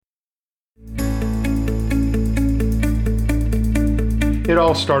It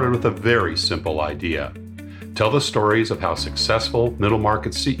all started with a very simple idea. Tell the stories of how successful middle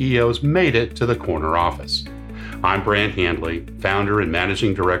market CEOs made it to the corner office. I'm Brant Handley, founder and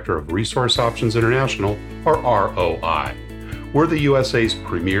managing director of Resource Options International, or ROI. We're the USA's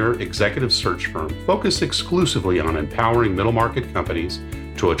premier executive search firm focused exclusively on empowering middle market companies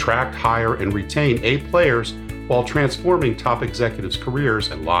to attract, hire, and retain A players while transforming top executives' careers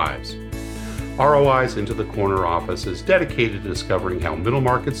and lives. ROI's Into the Corner office is dedicated to discovering how middle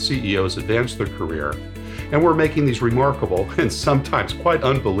market CEOs advance their career, and we're making these remarkable and sometimes quite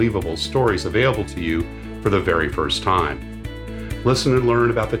unbelievable stories available to you for the very first time. Listen and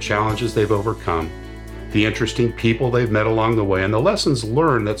learn about the challenges they've overcome, the interesting people they've met along the way, and the lessons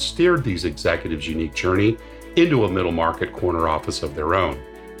learned that steered these executives' unique journey into a middle market corner office of their own.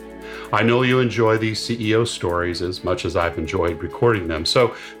 I know you enjoy these CEO stories as much as I've enjoyed recording them,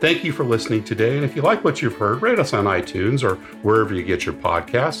 so thank you for listening today. And if you like what you've heard, rate us on iTunes or wherever you get your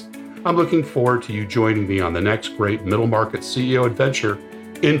podcasts. I'm looking forward to you joining me on the next great middle market CEO adventure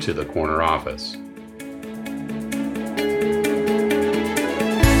into the corner office.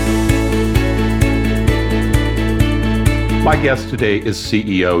 My guest today is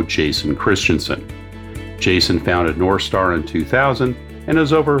CEO Jason Christensen. Jason founded Northstar in 2000 and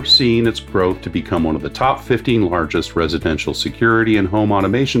has overseen its growth to become one of the top 15 largest residential security and home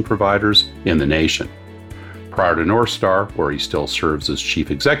automation providers in the nation. Prior to Northstar, where he still serves as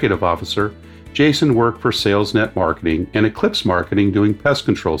Chief Executive Officer, Jason worked for SalesNet Marketing and Eclipse Marketing doing pest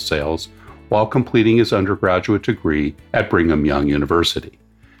control sales while completing his undergraduate degree at Brigham Young University.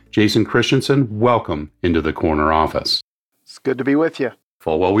 Jason Christensen, welcome into the corner office. It's good to be with you.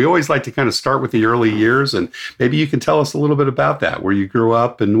 Well, we always like to kind of start with the early years, and maybe you can tell us a little bit about that, where you grew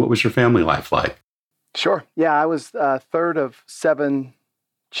up and what was your family life like? Sure. Yeah, I was third of 7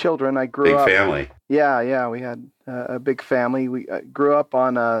 children. I grew up. Big family. Yeah. We had a big family. We grew up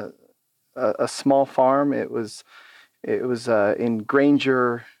on a small farm. It was in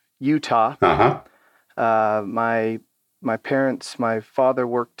Granger, Utah. My parents, my father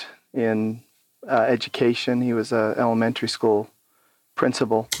worked in education. He was an elementary school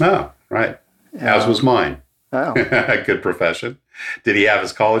principal. Oh, right. As was mine. Oh. Good profession. Did he have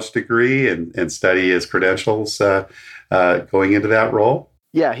his college degree and study his credentials going into that role?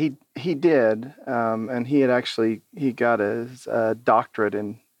 Yeah, he did. And he got his doctorate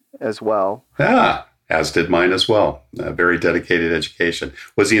in as well. As did mine as well. A very dedicated education.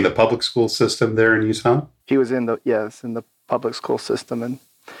 Was he in the public school system there in Utah? He was in the public school system, and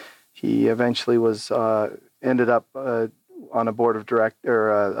he eventually ended up on a board of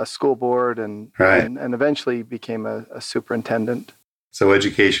a school board, and eventually became a superintendent. So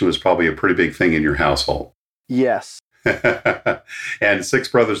education was probably a pretty big thing in your household. Yes. And 6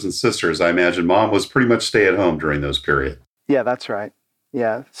 brothers and sisters. I imagine mom was pretty much stay at home during those periods. Yeah, that's right.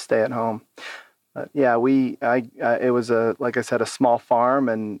 Yeah, stay at home. Yeah, it was like I said, a small farm,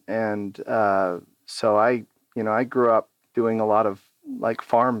 and so I grew up doing a lot of like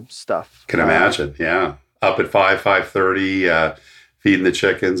farm stuff. Can imagine. Yeah. Up at 5:30, feeding the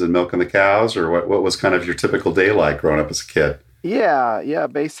chickens and milking the cows, or what was kind of your typical day like growing up as a kid? Yeah.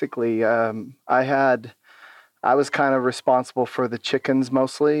 Basically, I was kind of responsible for the chickens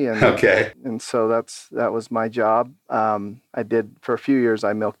mostly, and so that was my job. I did for a few years.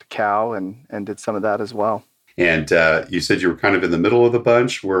 I milked a cow and did some of that as well. And you said you were kind of in the middle of the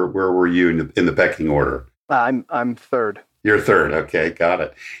bunch. Where were you in the pecking order? I'm third. You're third. Okay, got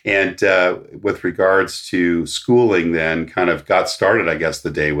it. And with regards to schooling, then kind of got started, I guess,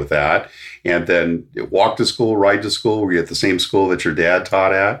 the day with that. And then walk to school, ride to school. Were you at the same school that your dad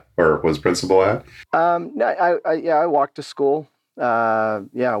taught at or was principal at? No, I walked to school.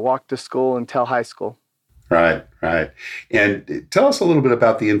 Walked to school until high school. Right. And tell us a little bit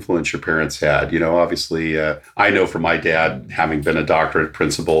about the influence your parents had. You know, obviously, I know from my dad, having been a doctorate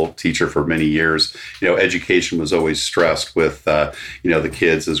principal teacher for many years, education was always stressed with, the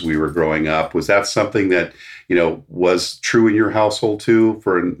kids as we were growing up. Was that something that, was true in your household too?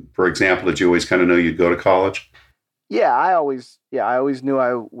 For example, did you always kind of know you'd go to college? Yeah, I always knew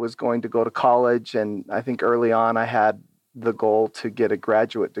I was going to go to college. And I think early on I had the goal to get a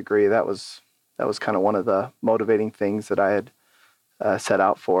graduate degree. That was kind of one of the motivating things that I had set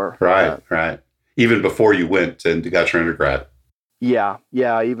out for. Right. Even before you went and got your undergrad. Yeah,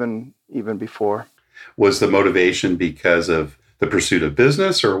 even before. Was the motivation because of the pursuit of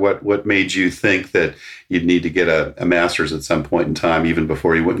business, or what made you think that you'd need to get a master's at some point in time, even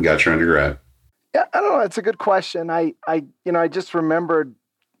before you went and got your undergrad? Yeah, I don't know. It's a good question. I just remembered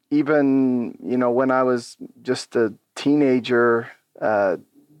even, when I was just a teenager,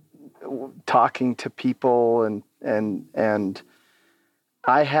 talking to people and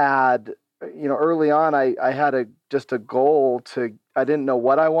I had, early on, I had just a goal I didn't know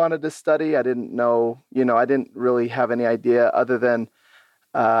what I wanted to study. I didn't know, I didn't really have any idea other than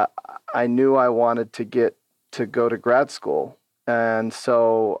uh, I knew I wanted to go to grad school. And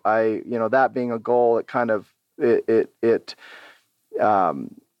so that being a goal, it kind of,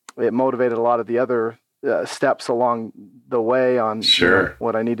 um, it motivated a lot of the other steps along the way on Sure.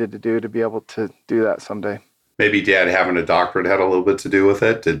 What I needed to do to be able to do that someday. Maybe Dad having a doctorate had a little bit to do with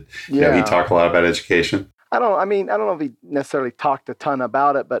it. Did he talk a lot about education? I don't know if he necessarily talked a ton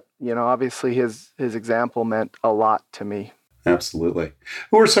about it, but obviously his example meant a lot to me. Absolutely.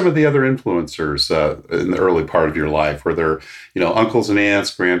 Who are some of the other influencers in the early part of your life? Were there, uncles and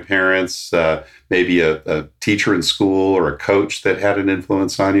aunts, grandparents, maybe a teacher in school or a coach that had an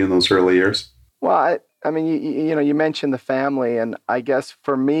influence on you in those early years? Well, you mentioned the family, and I guess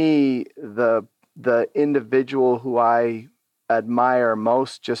for me, the individual who I admire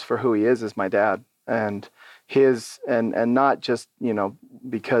most just for who he is my dad, and and not just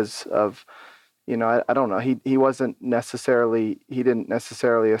because of I don't know, he didn't necessarily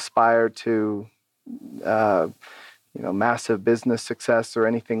aspire to massive business success or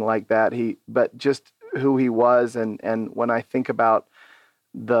anything like that, but just who he was, and when I think about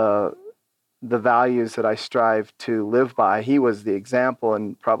the values that I strive to live by, he was the example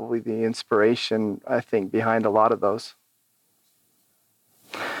and probably the inspiration, I think, behind a lot of those.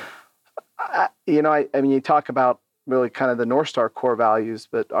 You talk about really kind of the North Star core values,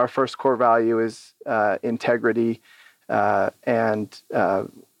 but our first core value is integrity and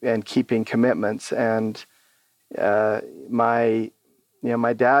keeping commitments. And my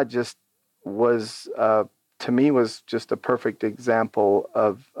dad just was, to me, was just a perfect example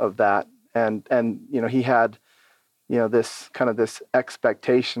of that. And he had this kind of this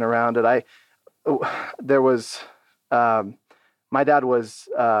expectation around it. My dad was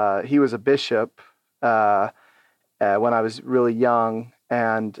he was a bishop when I was really young,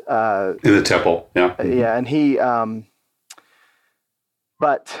 and in the temple, yeah, and he.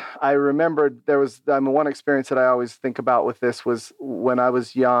 But I remembered there was one experience that I always think about with this was when I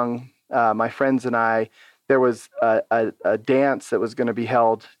was young. My friends and I, there was a dance that was going to be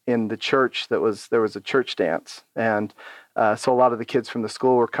held in the church. There was a church dance, and so a lot of the kids from the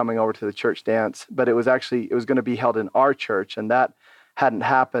school were coming over to the church dance. But it was going to be held in our church, and that hadn't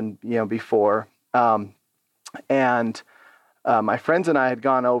happened before. And my friends and I had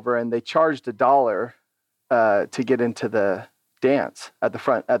gone over, and they charged $1 to get into the dance at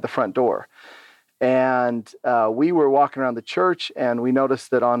the front door. And we were walking around the church, and we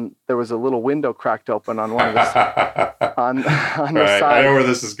noticed that there was a little window cracked open on one of the on the side. I know where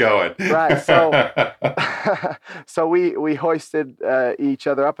this is going. Right. So we hoisted each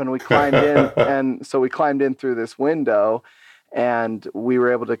other up, and we climbed in, and so we climbed in through this window, and we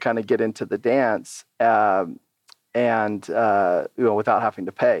were able to kind of get into the dance, without having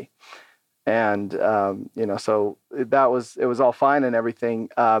to pay. And so it was all fine and everything.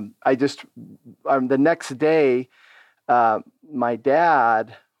 The next day, my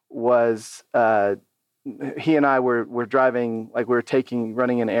dad was he and I were driving, like we were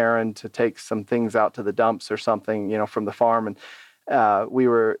running an errand to take some things out to the dumps or something, from the farm, and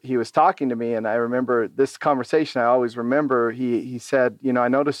he was talking to me, and I remember this conversation. I always remember he said, I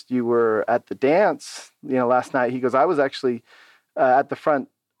noticed you were at the dance, last night. He goes, I was actually at the front.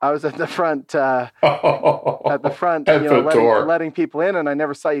 I was at the front, letting people in, and I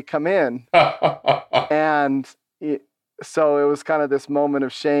never saw you come in. And so it was kind of this moment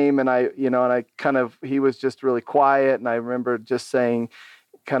of shame, and he was just really quiet, and I remember just saying,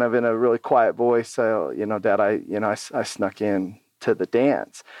 kind of in a really quiet voice, Dad, I snuck in to the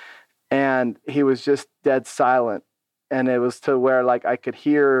dance, and he was just dead silent. And it was to where like I could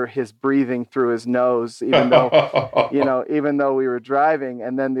hear his breathing through his nose, even though we were driving.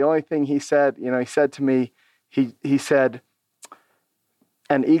 And then the only thing he said, he said to me, he said,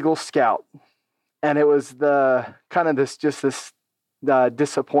 an Eagle Scout. And it was the kind of this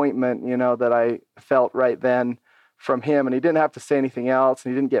disappointment, that I felt right then from him. And he didn't have to say anything else,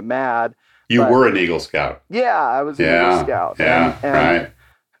 and he didn't get mad. You were an Eagle Scout. Yeah, I was an Eagle Scout. Yeah,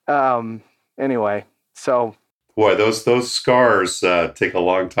 right. Anyway, so. Boy, those scars take a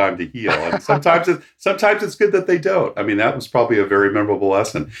long time to heal, and sometimes it's good that they don't. I mean, that was probably a very memorable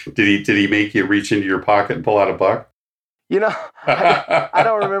lesson. Did he make you reach into your pocket and pull out a buck? I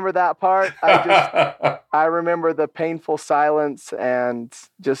don't remember that part. I remember the painful silence, and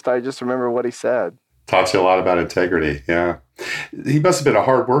I just remember what he said. Taught you a lot about integrity. Yeah. He must have been a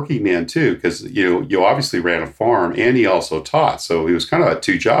hardworking man too, because you obviously ran a farm and he also taught. So he was kind of at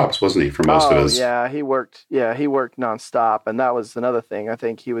two jobs, wasn't he, for most of Oh his. yeah, he worked. Yeah, he worked nonstop, and that was another thing. I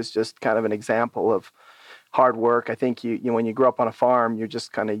think he was just kind of an example of hard work. I think you when you grow up on a farm, you're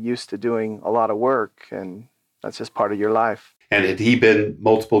just kind of used to doing a lot of work, and that's just part of your life. And had he been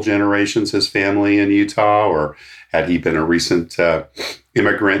multiple generations, his family in Utah, or had he been a recent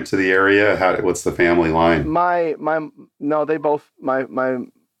immigrant to the area? What's the family line? My no, they both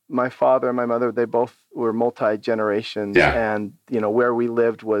my father and my mother, they both were multi generations, Yeah. and where we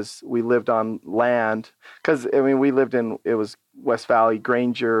lived on land because I mean it was West Valley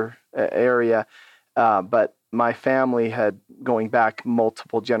Granger area, but my family had, going back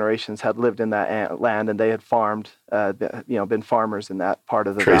multiple generations, had lived in that land, and they had farmed, been farmers in that part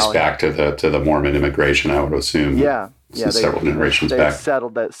of the Trace valley. back to the Mormon immigration, I would assume. Yeah, Several generations they back.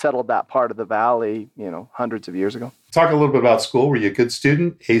 settled that part of the valley, hundreds of years ago. Talk a little bit about school. Were you a good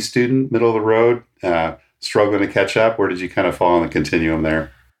student, A student, middle of the road, struggling to catch up? Where did you kind of fall on the continuum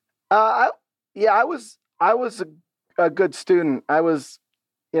there? I was a good student. I was,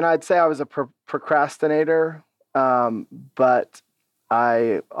 I'd say I was a procrastinator, but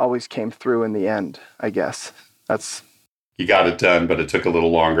I always came through in the end, I guess. You got it done, but it took a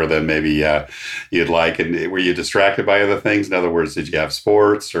little longer than maybe you'd like. And were you distracted by other things? In other words, did you have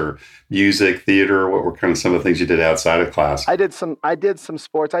sports or music, theater? What were kind of some of the things you did outside of class? I did some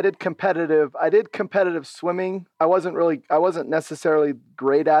sports. I did competitive swimming. I wasn't necessarily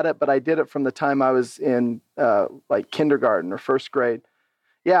great at it, but I did it from the time I was in like kindergarten or first grade.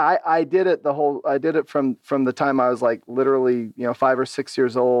 Yeah, I did it from the time I was like literally 5 or 6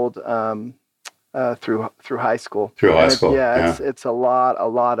 years old, through high school. Through high school, yeah. It's a lot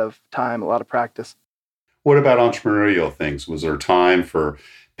of time, a lot of practice. What about entrepreneurial things? Was there time for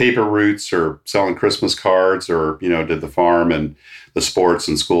paper routes or selling Christmas cards, or did the farm and the sports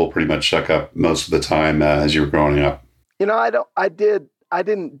and school pretty much suck up most of the time as you were growing up? I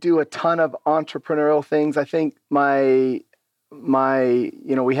didn't do a ton of entrepreneurial things. I think my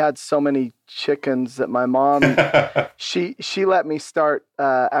we had so many chickens that my mom she let me start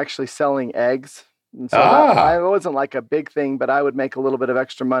actually selling eggs, and so it wasn't like a big thing, but I would make a little bit of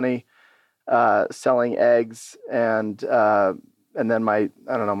extra money selling eggs, and then when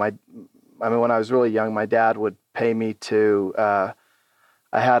I was really young, my dad would pay me to I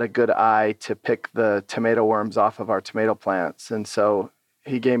had a good eye to pick the tomato worms off of our tomato plants, and so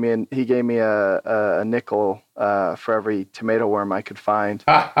he gave me a nickel for every tomato worm I could find.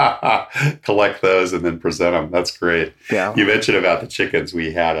 Collect those and then present them. That's great. Yeah. You mentioned about the chickens.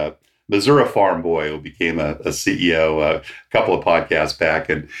 We had a Missouri farm boy who became a CEO a couple of podcasts back,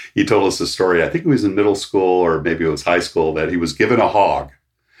 and he told us a story. I think it was in middle school or maybe it was high school, that he was given a hog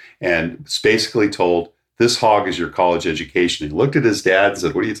and was basically told, this hog is your college education. He looked at his dad and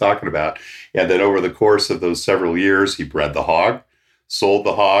said, what are you talking about? And then over the course of those several years, he bred the hog, sold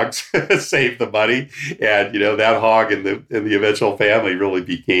the hogs, saved the money, and that hog in the eventual family really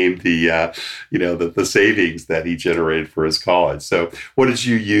became the savings that he generated for his college. So, what did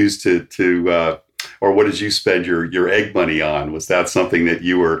you use or what did you spend your egg money on? Was that something that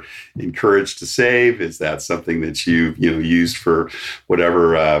you were encouraged to save? Is that something that you used for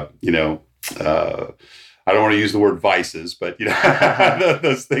whatever I don't want to use the word vices, but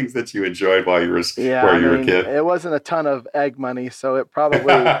those things that you enjoyed while you were a kid. It wasn't a ton of egg money, so it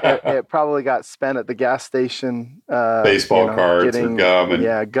probably got spent at the gas station. Baseball cards or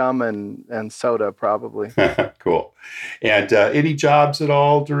gum gum and soda probably. Cool. And any jobs at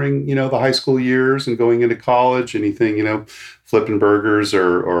all during the high school years and going into college? Anything flipping burgers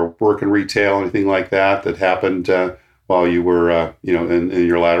or working retail, anything like that happened? While you were, in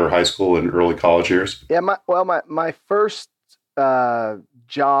your latter high school and early college years? Yeah, my first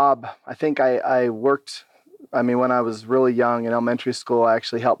job, I think I worked. I mean, when I was really young in elementary school, I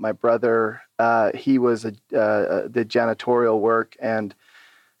actually helped my brother. He did janitorial work, and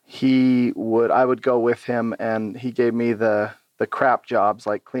I would go with him, and he gave me the crap jobs,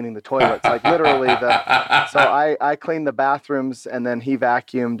 like cleaning the toilets, like literally so I cleaned the bathrooms, and then he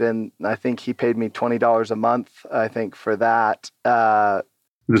vacuumed, and I think he paid me $20 a month, I think, for that.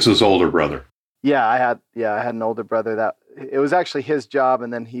 This was older brother. Yeah, I had an older brother that it was actually his job,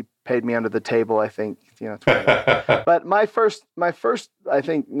 and then he paid me under the table, I think, $20. But my first, I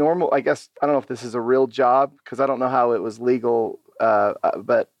think normal, I guess, I don't know if this is a real job because I don't know how it was legal,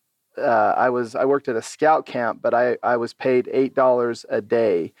 but I worked at a scout camp, but I was paid $8 a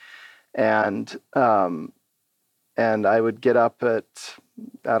day, and I would get up at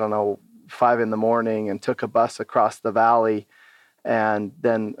 5 a.m. and took a bus across the valley And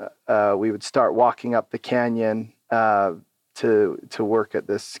then we would start walking up the canyon to work at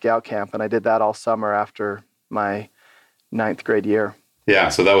this scout camp. And I did that all summer after my 9th grade year. Yeah,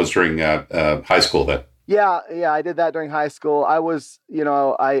 so that was during high school then. Yeah, I did that during high school. I was,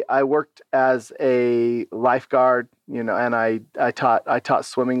 I worked as a lifeguard, and I taught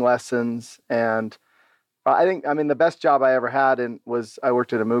swimming lessons, and the best job I ever had was I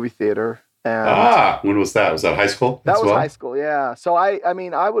worked at a movie theater. And when was that? Was that high school? That was high school, yeah. So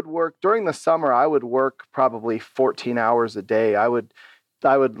I would work during the summer. I would work probably 14 hours a day. I would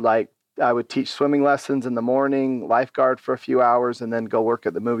teach swimming lessons in the morning, lifeguard for a few hours, and then go work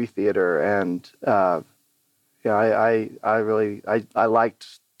at the movie theater. And I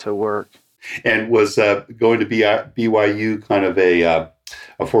liked to work. And was going to BYU kind of a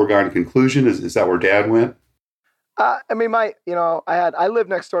foregone conclusion? Is that where Dad went? I lived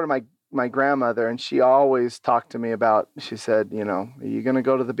next door to my grandmother, and she always talked to me about, she said, are you going to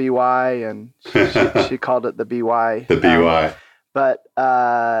go to the BY? And she called it the BY. The BY. But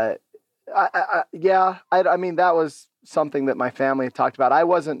that was something that my family had talked about. I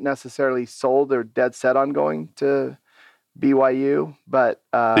wasn't necessarily sold or dead set on going to BYU, but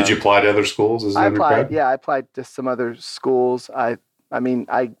did you apply to other schools as an undergrad? I applied to some other schools. I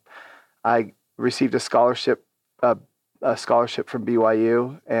received a scholarship from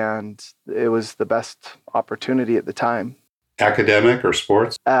BYU, and it was the best opportunity at the time. Academic or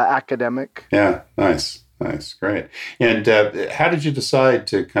sports? Academic. Yeah, nice, great. And how did you decide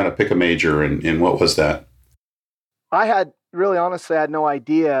to kind of pick a major, and what was that? I had no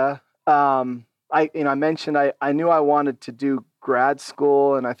idea. I mentioned I knew I wanted to do grad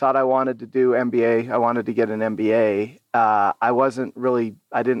school, and I thought I wanted to do MBA. I wanted to get an MBA.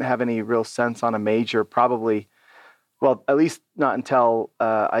 I didn't have any real sense on a major, probably. Well, at least not until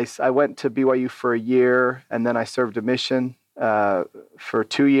I went to BYU for a year, and then I served a mission for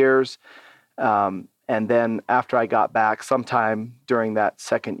 2 years. And then after I got back, sometime during that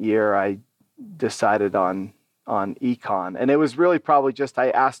second year, I decided on econ. And it was really probably just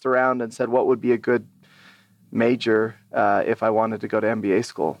I asked around and said what would be a good major if I wanted to go to MBA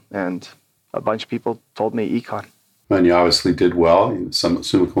school. And a bunch of people told me econ. And you obviously did well, some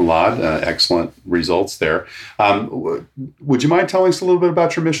summa cum laude, excellent results there. Would you mind telling us a little bit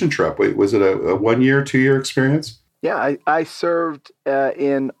about your mission trip? Was it a 1 year, 2 year experience? Yeah, I served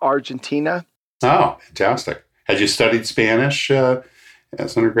in Argentina. Oh, fantastic. Had you studied Spanish as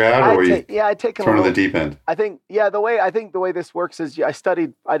undergrad, or were you thrown in the deep end? I think the way this works is I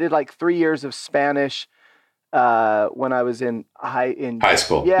did like 3 years of Spanish when I was in high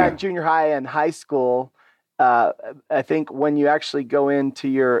school. Yeah, junior high and high school. I think when you actually go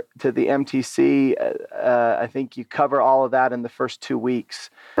into the MTC, I think you cover all of that in the first 2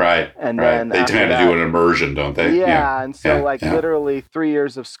 weeks. Right. And right. then they tend to do an immersion, don't they? Yeah. And so literally 3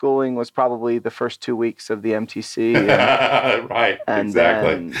 years of schooling was probably the first 2 weeks of the MTC. And, right.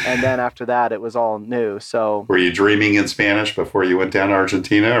 Exactly. And then after that, it was all new. So were you dreaming in Spanish before you went down to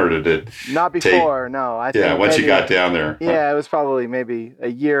Argentina, or did it? Not before. No. I think once you got down there. Yeah, it was probably maybe a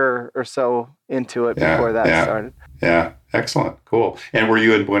year or so into it before that started. Yeah, excellent, cool. And were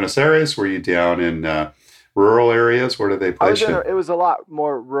you in Buenos Aires? Were you down in rural areas? Where did they place you? It was a lot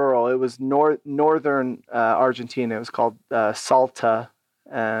more rural. It was northern Argentina. It was called Salta,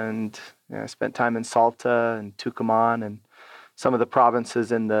 and I spent time in Salta and Tucumán and some of the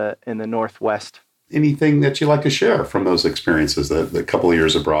provinces in the northwest. Anything that you'd like to share from those experiences, the couple of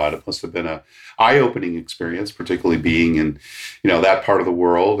years abroad? It must have been a eye-opening experience, particularly being in, that part of the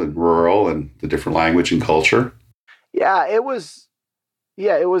world and rural and the different language and culture. Yeah, it was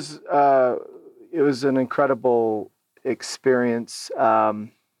an incredible experience.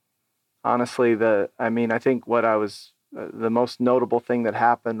 Honestly, I think what the most notable thing that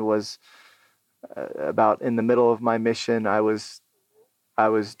happened was about in the middle of my mission, I was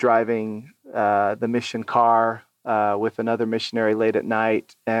driving the mission car with another missionary late at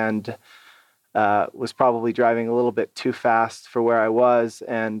night, and was probably driving a little bit too fast for where I was,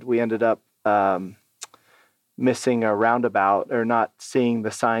 and we ended up missing a roundabout, or not seeing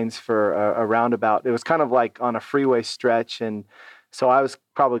the signs for a roundabout. It was kind of like on a freeway stretch, and so I was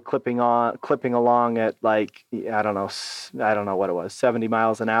probably clipping along at like, I don't know what it was, 70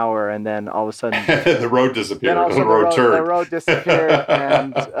 miles an hour, and then all of a sudden the road disappeared. The road disappeared,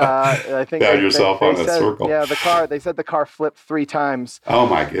 and I think found yourself on a circle. Yeah, they said the car flipped 3 times. Oh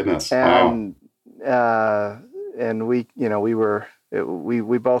my goodness! And and we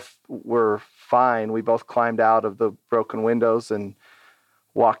both were fine. We both climbed out of the broken windows and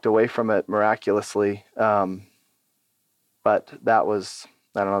walked away from it miraculously. But that was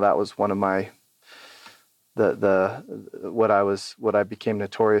one of my what I became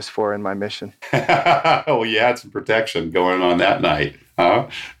notorious for in my mission. Well, you had some protection going on that night, huh?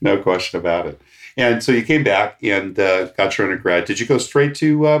 No question about it. And so you came back and got your undergrad. Did you go straight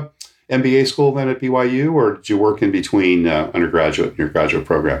to MBA school then at BYU, or did you work in between undergraduate and your graduate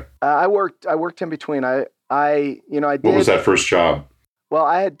program? I worked in between. I did. What was that first job? Well,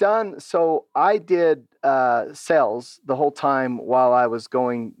 I did sales the whole time while I was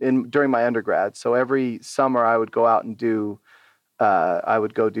during my undergrad. So every summer I would go out and do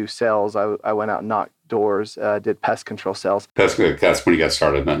sales. I went out and knocked doors, did pest control sales. That's when you got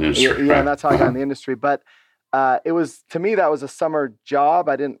started in that industry. Yeah, right? And that's how I got in the industry. But to me, that was a summer job.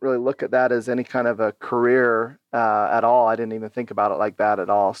 I didn't really look at that as any kind of a career at all. I didn't even think about it like that at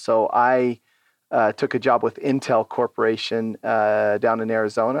all. So I took a job with Intel Corporation down in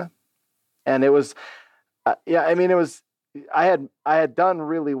Arizona, and it was, I had done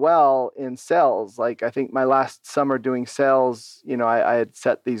really well in sales. Like I think my last summer doing sales, I had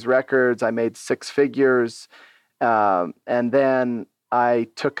set these records. I made six figures, and then I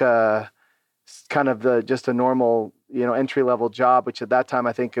took a kind of just a normal, entry level job, which at that time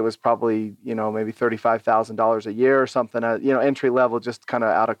I think it was probably, maybe $35,000 a year or something. Entry level, just kind of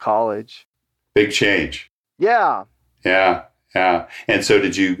out of college. Big change. Yeah. Yeah. Yeah. And so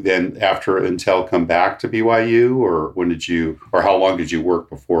did you then, after Intel, come back to BYU, or how long did you work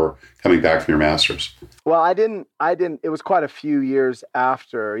before coming back from your master's? Well, I didn't, it was quite a few years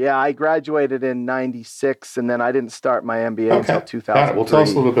after. Yeah. I graduated in 96, and then I didn't start my MBA until 2003. Well, tell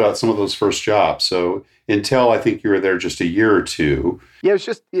us a little bit about some of those first jobs. So Intel, I think you were there just a year or two. Yeah.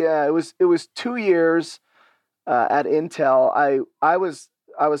 It was 2 years at Intel. I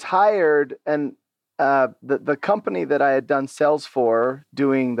was hired, and the company that I had done sales for,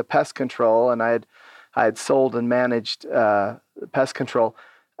 doing the pest control, and I had sold and managed pest control.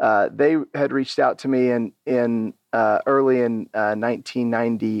 They had reached out to me in early in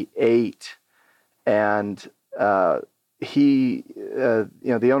 1998, and he,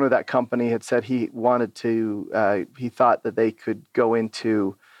 the owner of that company had said he thought that they could go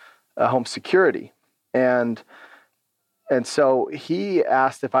into home security, and so he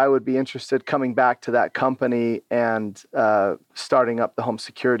asked if I would be interested coming back to that company and starting up the home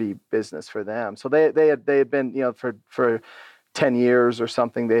security business for them. So they had been, for 10 years or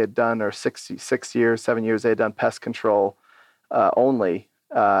something they had done, or 7 years, they had done pest control only.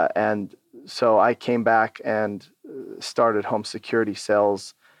 And so I came back and started home security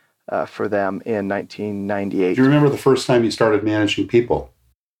sales for them in 1998. Do you remember the first time you started managing people?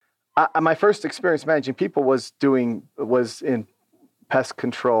 My first experience managing people was in pest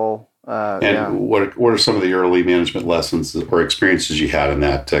control. What are some of the early management lessons or experiences you had in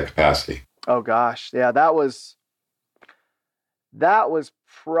that capacity? Oh gosh, yeah, that was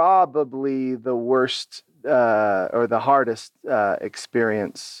probably the worst or the hardest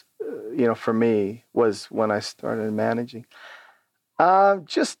experience, for me, was when I started managing. I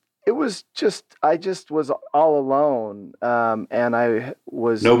just was all alone, and I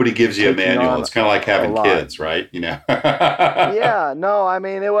was. Nobody gives you a manual. It's kind of like having kids, right? Yeah, no, I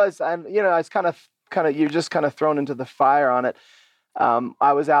mean, it was, and it's kind of you're just kind of thrown into the fire on it.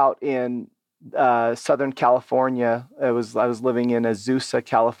 I was out in Southern California. I was living in Azusa,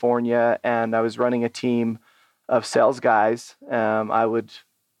 California, and I was running a team of sales guys. I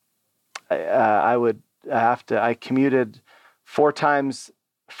commuted four times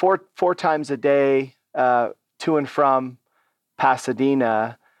a day to and from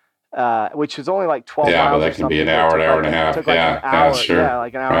Pasadena, which is only like 12 miles. Yeah, but that can be an hour and a half. Took like an hour,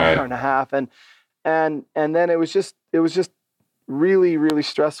 like an hour and a half, and then it was just really, really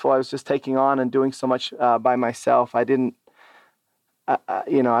stressful. I was just taking on and doing so much by myself. I didn't, I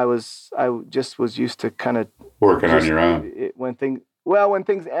just was used to kind of working on your own. When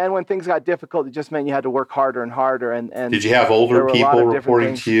things got difficult, it just meant you had to work harder and harder. And did you have older people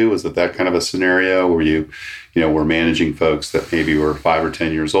reporting to you? Was it that kind of a scenario where you were managing folks that maybe were 5 or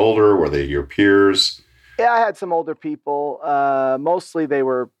 10 years older? Were they your peers? Yeah, I had some older people. Mostly they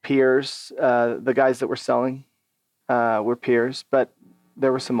were peers. The guys that were selling were peers, but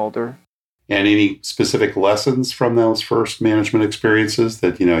there were some older. And any specific lessons from those first management experiences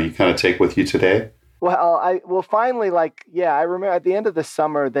that, you kind of take with you today? Well, finally, I remember at the end of the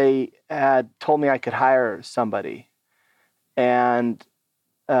summer, they had told me I could hire somebody. And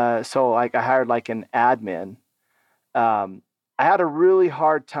so I hired like an admin. I had a really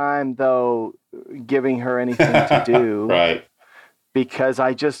hard time, though, giving her anything to do. Right. Because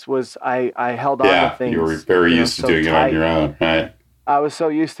I just I held on to things. You were very used to doing it on your own, right? I was so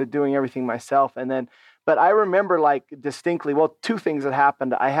used to doing everything myself. And then But I remember like distinctly, well, two things that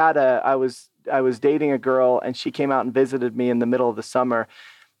happened. I was dating a girl, and she came out and visited me in the middle of the summer.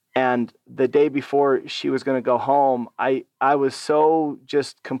 And the day before she was going to go home, I was so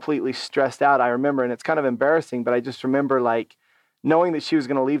just completely stressed out. I remember, and it's kind of embarrassing, but I just remember like knowing that she was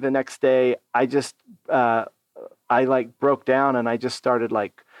going to leave the next day. I like broke down, and I just started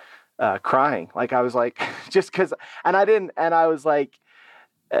like crying. Like I was like, just because, and I was like,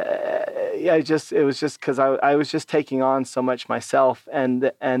 it was just because I was just taking on so much myself,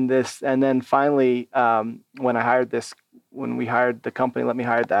 and then finally, when we hired the company, let me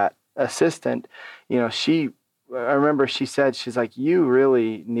hire that assistant, I remember she's like, you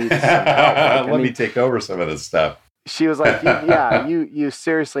really need some help. Like, let me take over some of this stuff. She was like, yeah, you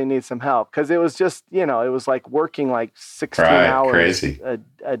seriously need some help. Because it was just, it was like working like 16 hours crazy.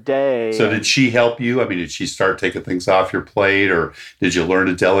 A day. So did she help you? I mean, did she start taking things off your plate, or did you learn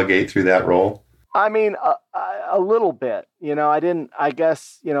to delegate through that role? I mean, a little bit. I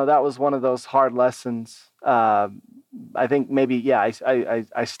guess, that was one of those hard lessons. I think maybe, yeah,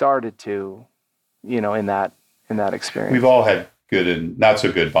 I started to, in that experience. We've all had good and not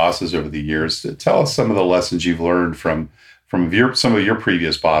so good bosses over the years. Tell us some of the lessons you've learned from some of your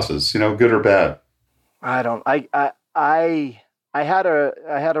previous bosses, good or bad. I had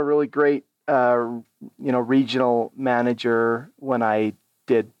a really great regional manager when I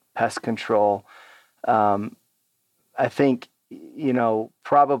did pest control. I think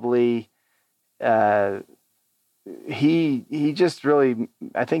probably he just really,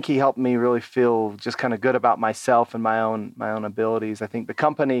 I think he helped me really feel just kind of good about myself and my own abilities. I think the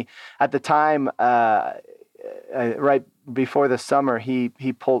company at the time, right before the summer, he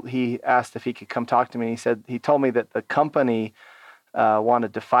asked if he could come talk to me. He told me that the company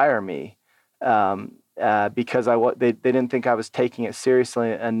wanted to fire me because they didn't think I was taking it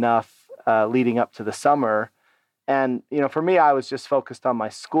seriously enough leading up to the summer. And for me, I was just focused on my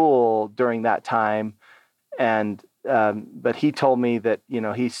school during that time. And but he told me that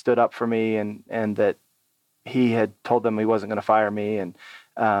he stood up for me, and that he had told them he wasn't going to fire me, and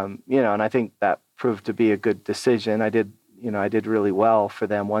and I think that proved to be a good decision. I did really well for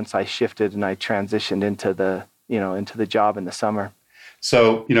them once I shifted and I transitioned into the job in the summer.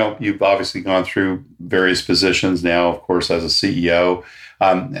 So you've obviously gone through various positions now, of course, as a CEO.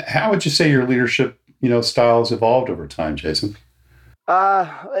 How would you say your leadership style has evolved over time, Jason?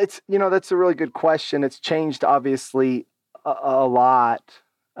 That's a really good question. It's changed obviously a lot.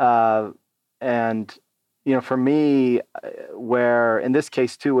 And, for me, where in this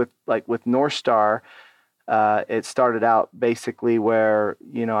case too, with North Star, it started out basically where,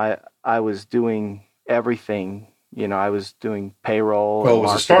 I was doing everything. I was doing payroll. Well, it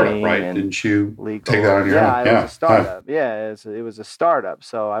was a startup, right? Didn't you take that on your own? Yeah, it was a startup. Yeah, it was a startup.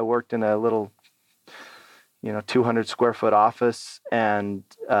 So I worked in a little 200 square foot office and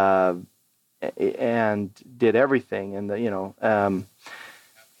did everything. And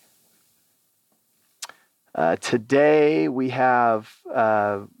today we have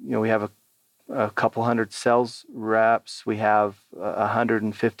a couple hundred sales reps. We have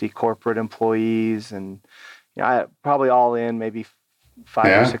 150 corporate employees, and probably all in maybe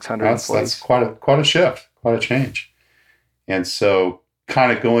 500 or 600 employees. That's quite a shift, quite a change. And so,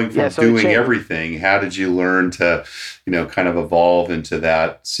 kind of going from doing everything, how did you learn to, kind of evolve into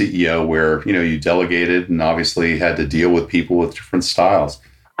that CEO where, you delegated and obviously had to deal with people with different styles?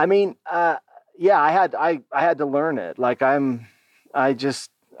 I mean, I had to learn it. Like I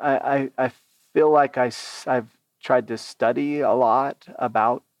feel like I've tried to study a lot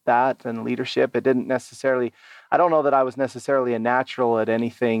about that and leadership. It didn't necessarily, I don't know that I was necessarily a natural at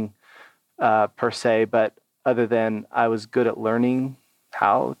anything per se, but other than I was good at learning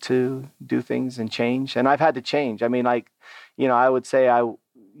how to do things and change. And I've had to change. I mean, I would say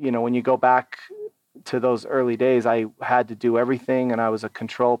when you go back to those early days, I had to do everything, and I was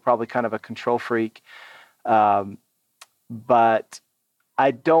probably kind of a control freak. But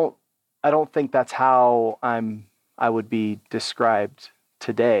I don't think that's how I would be described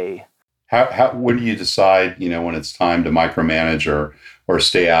today. When do you decide, when it's time to micromanage or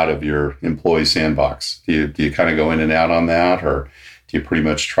stay out of your employee sandbox? Do you kind of go in and out on that, or do you pretty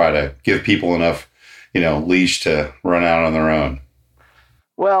much try to give people enough, leash to run out on their own?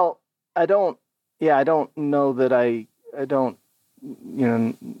 Well, I don't know that I don't,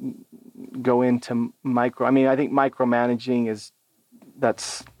 go into micro. I mean, I think micromanaging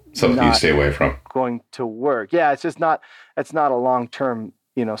that's something you stay away from. Going to work. Yeah. It's not a long-term,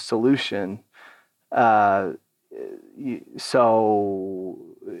 solution. So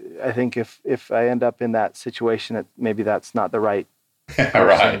I think if I end up in that situation, maybe that's not the right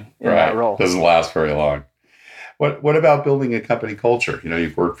Right. in that role. Doesn't last very long. What about building a company culture?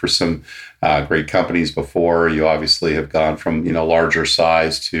 You've worked for some great companies before. You obviously have gone from larger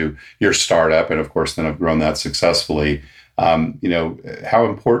size to your startup, and of course, then have grown that successfully. How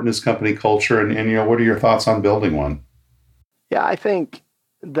important is company culture, and what are your thoughts on building one? Yeah, I think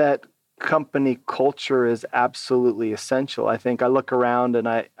that company culture is absolutely essential. I think I look around and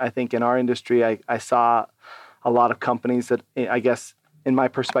I think in our industry, I saw a lot of companies that I guess in my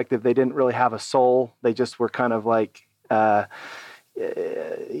perspective, they didn't really have a soul. They just were kind of like, and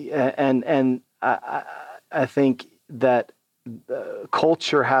I think that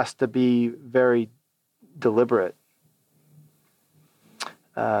culture has to be very deliberate.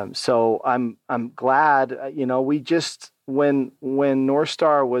 So I'm glad, we just, when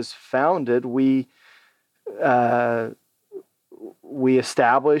NorthStar was founded, we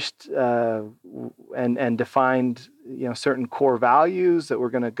established and defined certain core values that were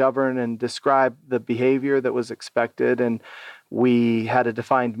going to govern and describe the behavior that was expected, and we had a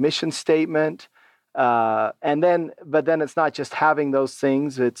defined mission statement. But then it's not just having those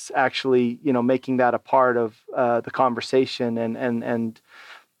things; it's actually making that a part of the conversation, and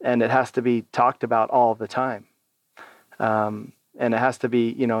it has to be talked about all the time. And it has to be,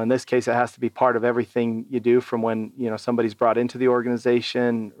 in this case, it has to be part of everything you do from when, somebody's brought into the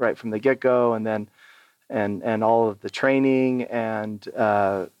organization right from the get-go, and then, and all of the training and,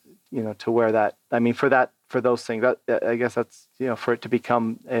 to where that, for those things, that I guess that's, for it to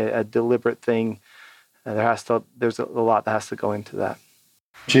become a deliberate thing, there's a lot that has to go into that.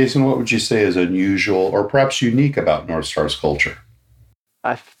 Jason, what would you say is unusual or perhaps unique about NorthStar's culture?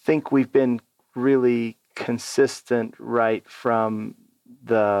 I think we've been really consistent right from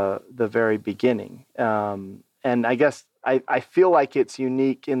the very beginning, and I guess I feel like it's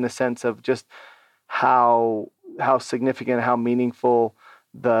unique in the sense of just how significant, how meaningful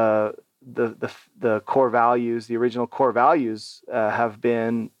the core values, the original core values, have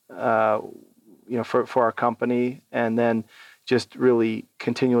been, for our company, and then just really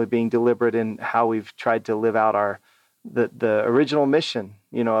continually being deliberate in how we've tried to live out the original mission,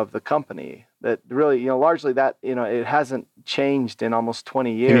 of the company. That really, largely that, it hasn't changed in almost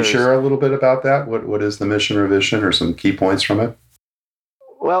 20 years. Can you share a little bit about that? What is the mission or vision, or some key points from it?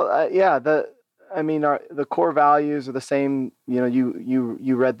 Well, the core values are the same.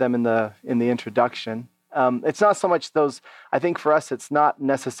 You read them in the introduction. It's not so much those. I think for us, it's not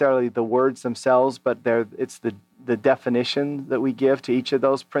necessarily the words themselves, but it's the definition that we give to each of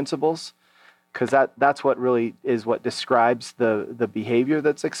those principles, because that's what really is what describes the behavior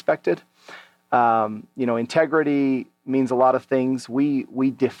that's expected. Integrity means a lot of things.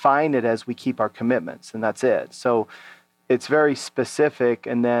 We define it as we keep our commitments, and that's it. So it's very specific.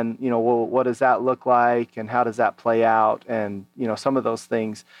 And then, well, what does that look like, and how does that play out? And, some of those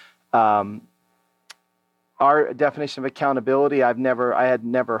things. Our definition of accountability, I had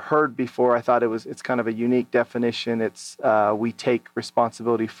never heard before. I thought it's kind of a unique definition. It's we take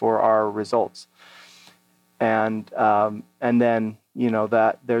responsibility for our results, and then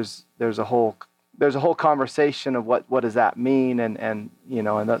that there's a whole conversation of what does that mean, and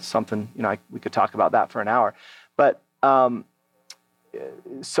that's something we could talk about that for an hour, but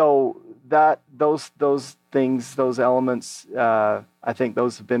so that those things, those elements, I think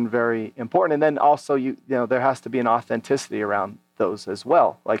those have been very important. And then also there has to be an authenticity around those as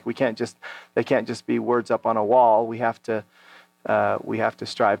well. Like they can't just be words up on a wall. We have to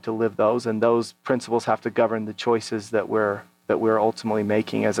strive to live those, and those principles have to govern the choices that we're ultimately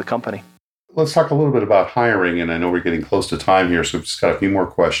making as a company. Let's talk a little bit about hiring, and I know we're getting close to time here, so we've just got a few more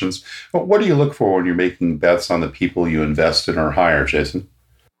questions. But what do you look for when you're making bets on the people you invest in or hire, Jason?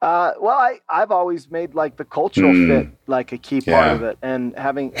 Well, I've always made like the cultural fit like a key part of it, and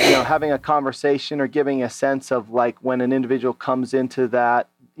having a conversation or giving a sense of like when an individual comes into that,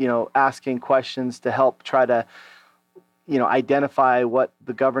 asking questions to help try to identify what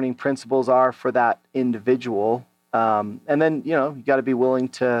the governing principles are for that individual, and then you got to be willing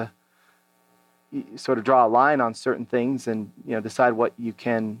to sort of draw a line on certain things and decide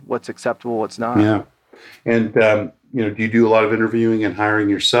what's acceptable, what's not. Yeah, and do you do a lot of interviewing and hiring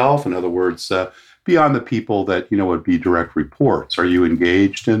yourself? In other words, beyond the people that would be direct reports, are you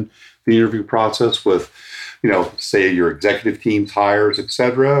engaged in the interview process with say your executive team's hires, et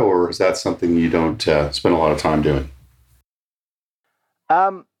cetera, or is that something you don't spend a lot of time doing?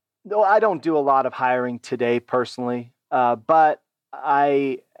 No, I don't do a lot of hiring today personally, but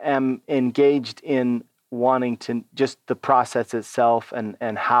I am engaged in wanting to just the process itself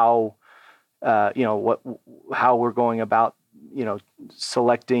and how how we're going about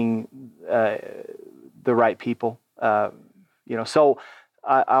selecting the right people. So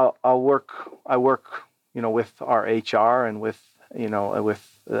I work, with our HR and with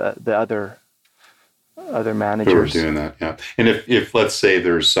the other managers who are doing that. Yeah. And if let's say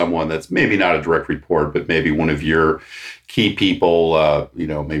there's someone that's maybe not a direct report, but maybe one of your key people,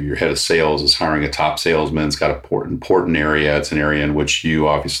 maybe your head of sales is hiring a top salesman. It's got an important area. It's an area in which you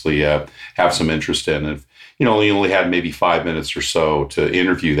obviously have some interest in. If you only had maybe 5 minutes or so to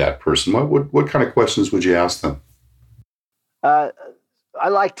interview that person, what kind of questions would you ask them? I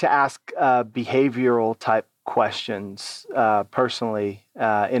like to ask behavioral type questions personally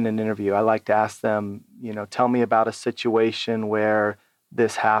in an interview. I like to ask them, tell me about a situation where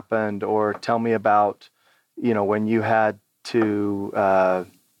this happened, or tell me about, when you had to,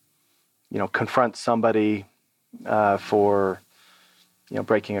 confront somebody for,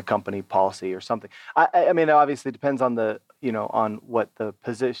 breaking a company policy or something. I mean, it obviously depends on on what the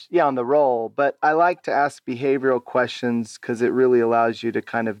position, on the role, but I like to ask behavioral questions because it really allows you to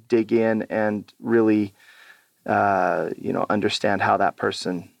kind of dig in and really, understand how that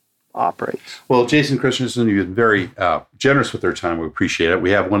person operates. Well, Jason Christensen, you've been very generous with their time. We appreciate it.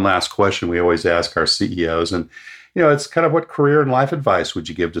 We have one last question we always ask our CEOs, and it's kind of what career and life advice would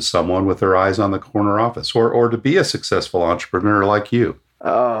you give to someone with their eyes on the corner office, or to be a successful entrepreneur like you?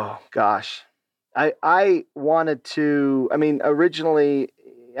 Oh gosh, I wanted to. I mean, originally,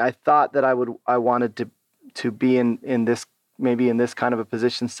 I thought that I wanted to be in this, maybe in this kind of a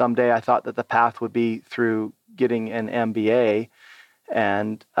position someday. I thought that the path would be through getting an MBA,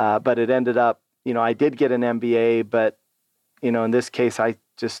 and but it ended up, I did get an MBA, but in this case, I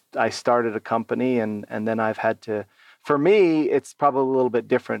started a company, and then I've had to. For me, it's probably a little bit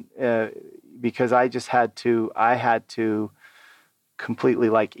different because I had to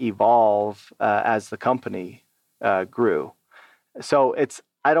completely evolve as the company grew. So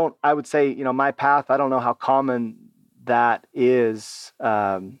I would say, my path, I don't know how common that is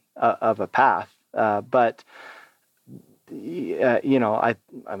of a path, but I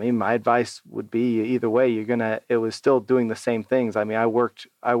mean, my advice would be either way, it was still doing the same things. I mean, I worked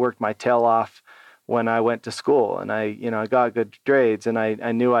my tail off when I went to school, and I got good grades, and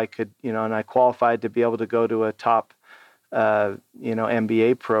I knew I could, and I qualified to be able to go to a top,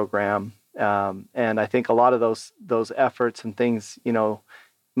 MBA program. And I think a lot of those efforts and things,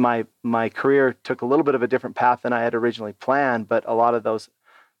 my career took a little bit of a different path than I had originally planned, but a lot of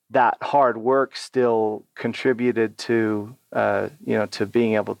that hard work still contributed to, to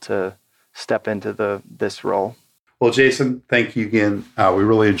being able to step into this role. Well, Jason, thank you again. We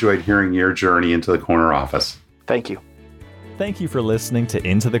really enjoyed hearing your journey into the corner office. Thank you. Thank you for listening to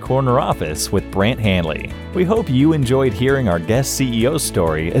Into the Corner Office with Brant Hanley. We hope you enjoyed hearing our guest CEO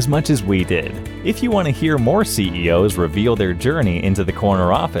story as much as we did. If you want to hear more CEOs reveal their journey into the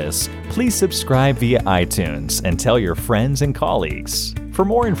corner office, please subscribe via iTunes and tell your friends and colleagues. For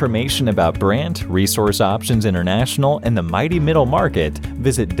more information about Brant, Resource Options International, and the mighty middle market,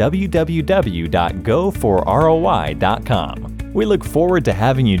 visit www.goforroi.com. We look forward to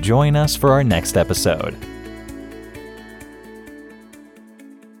having you join us for our next episode.